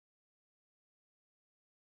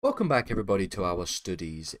Welcome back everybody to our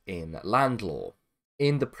studies in land law.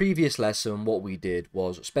 In the previous lesson, what we did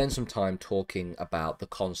was spend some time talking about the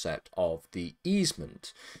concept of the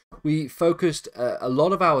easement. We focused a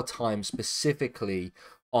lot of our time specifically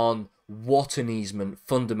on what an easement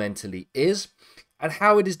fundamentally is and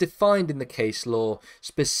how it is defined in the case law,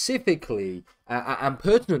 specifically and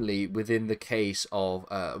pertinently within the case of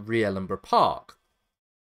Ellenborough Park.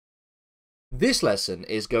 This lesson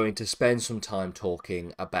is going to spend some time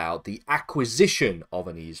talking about the acquisition of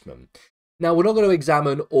an easement. Now, we're not going to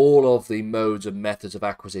examine all of the modes and methods of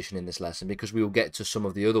acquisition in this lesson because we will get to some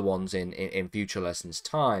of the other ones in future lessons'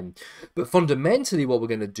 time. But fundamentally, what we're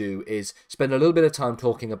going to do is spend a little bit of time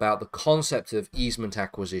talking about the concept of easement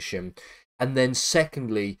acquisition, and then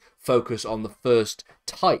secondly, focus on the first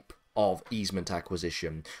type of easement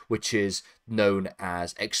acquisition, which is known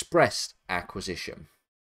as express acquisition.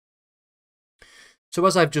 So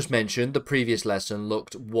as I've just mentioned, the previous lesson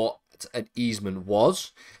looked what an easement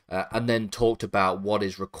was and then talked about what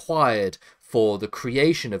is required for the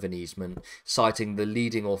creation of an easement, citing the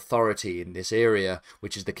leading authority in this area,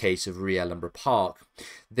 which is the case of Ellenborough Park.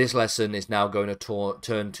 This lesson is now going to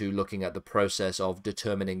turn to looking at the process of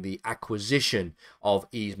determining the acquisition of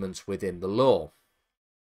easements within the law.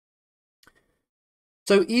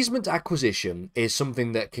 So easement acquisition is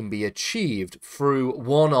something that can be achieved through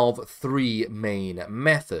one of three main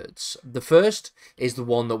methods. The first is the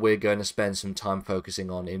one that we're going to spend some time focusing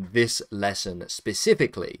on in this lesson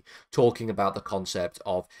specifically, talking about the concept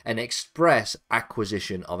of an express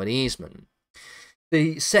acquisition of an easement.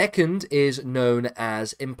 The second is known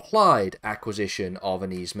as implied acquisition of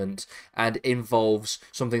an easement and involves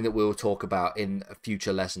something that we'll talk about in a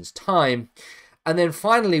future lesson's time. And then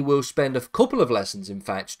finally, we'll spend a couple of lessons, in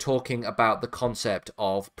fact, talking about the concept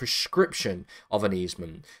of prescription of an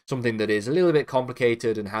easement, something that is a little bit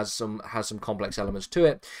complicated and has some complex elements to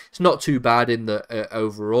it. It's not too bad in the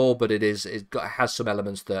overall, but it has some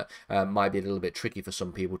elements that might be a little bit tricky for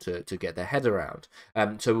some people to get their head around.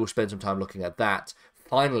 So we'll spend some time looking at that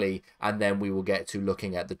finally, and then we will get to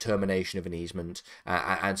looking at the termination of an easement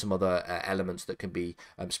and some other elements that can be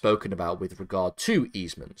spoken about with regard to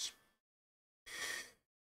easements.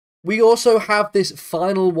 We also have this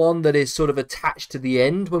final one that is sort of attached to the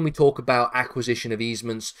end when we talk about acquisition of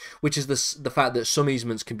easements, which is the fact that some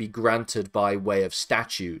easements can be granted by way of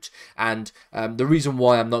statute. And the reason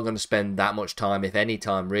why I'm not going to spend that much time, if any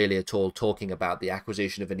time really at all, talking about the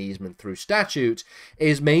acquisition of an easement through statute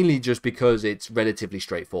is mainly just because it's relatively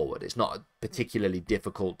straightforward. It's not particularly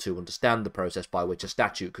difficult to understand the process by which a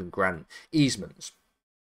statute can grant easements.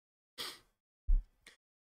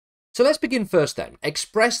 So let's begin first then.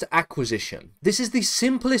 Express acquisition. This is the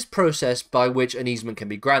simplest process by which an easement can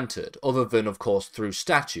be granted, other than, of course, through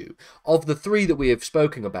statute. Of the three that we have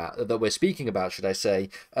spoken about, that we're speaking about, should I say,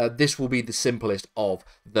 this will be the simplest of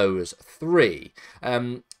those three.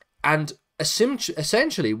 And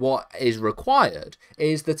essentially what is required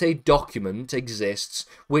is that a document exists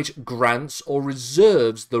which grants or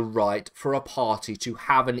reserves the right for a party to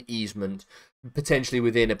have an easement, potentially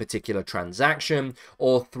within a particular transaction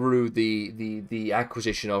or through the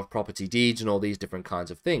acquisition of property deeds and all these different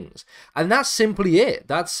kinds of things. And that's simply it.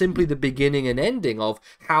 That's simply the beginning and ending of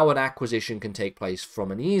how an acquisition can take place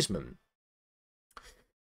from an easement.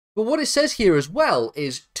 But what it says here as well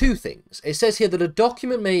is two things. It says here that a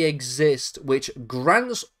document may exist which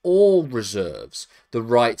grants or reserves the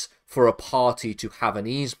right for a party to have an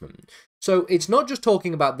easement. So it's not just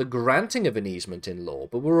talking about the granting of an easement in law,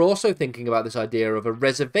 but we're also thinking about this idea of a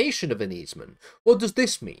reservation of an easement. What does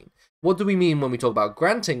this mean? What do we mean when we talk about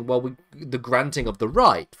granting? Well, the granting of the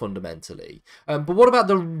right, fundamentally. But what about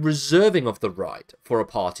the reserving of the right for a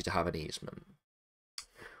party to have an easement?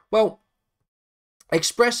 Well,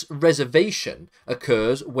 express reservation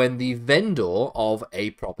occurs when the vendor of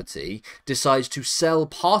a property decides to sell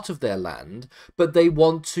part of their land, but they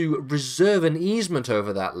want to reserve an easement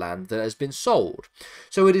over that land that has been sold.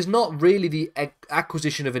 So it is not really the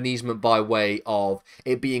acquisition of an easement by way of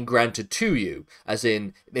it being granted to you, as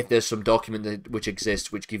in if there's some document which exists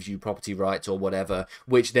which gives you property rights or whatever,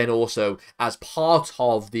 which then also, as part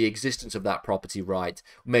of the existence of that property right,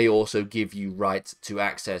 may also give you right to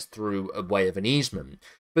access through a way of an easement.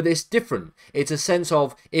 But it's different. It's a sense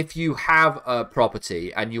of if you have a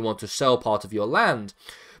property and you want to sell part of your land,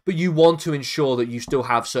 but you want to ensure that you still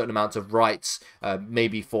have certain amounts of rights,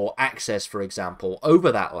 maybe for access, for example,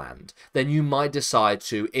 over that land, then you might decide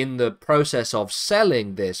to, in the process of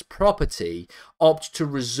selling this property, opt to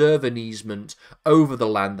reserve an easement over the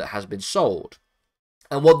land that has been sold.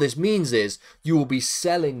 And what this means is you will be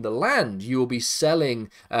selling the land, you will be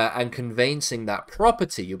selling and conveyancing that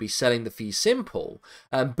property, you'll be selling the fee simple,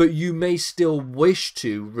 but you may still wish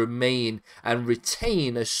to remain and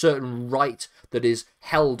retain a certain right that is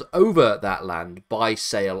held over that land by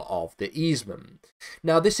sale of the easement.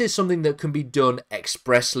 Now, this is something that can be done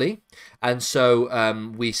expressly, and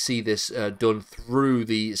so we see this done through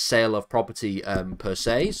the sale of property per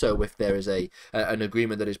se. So if there is an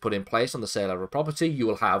agreement that is put in place on the sale of a property, you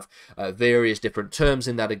will have various different terms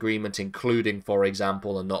in that agreement, including, for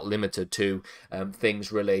example, and not limited to,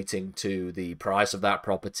 things relating to the price of that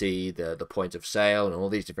property, the point of sale, and all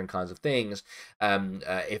these different kinds of things.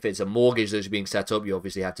 If it's a mortgage that's being set up, you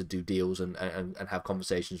obviously have to do deals and have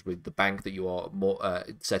conversations with the bank that you are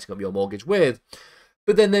setting up your mortgage with.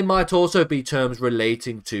 But then there might also be terms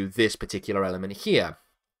relating to this particular element here.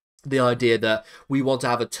 The idea that we want to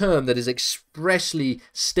have a term that is expressly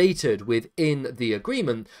stated within the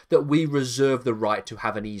agreement that we reserve the right to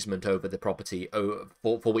have an easement over the property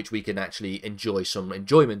for which we can actually enjoy some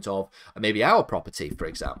enjoyment of maybe our property, for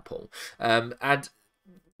example. And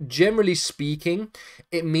generally speaking,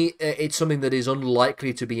 it's something that is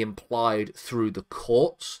unlikely to be implied through the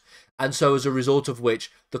courts. And so as a result of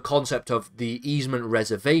which, the concept of the easement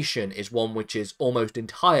reservation is one which is almost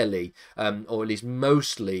entirely, or at least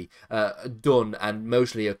mostly, done and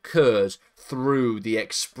mostly occurs through the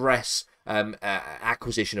express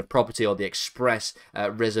acquisition of property or the express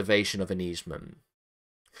reservation of an easement.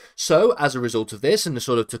 So, as a result of this, and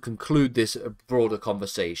sort of to conclude this broader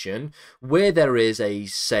conversation, where there is a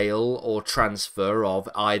sale or transfer of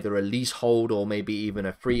either a leasehold or maybe even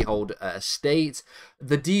a freehold estate,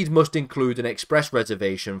 the deed must include an express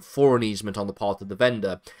reservation for an easement on the part of the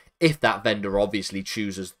vendor, if that vendor obviously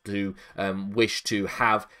chooses to wish to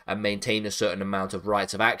have and maintain a certain amount of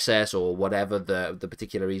rights of access or whatever the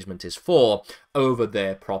particular easement is for over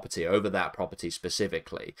their property, over that property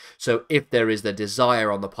specifically. So if there is the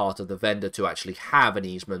desire on the part of the vendor to actually have an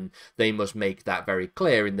easement, they must make that very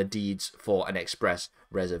clear in the deeds for an express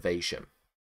reservation.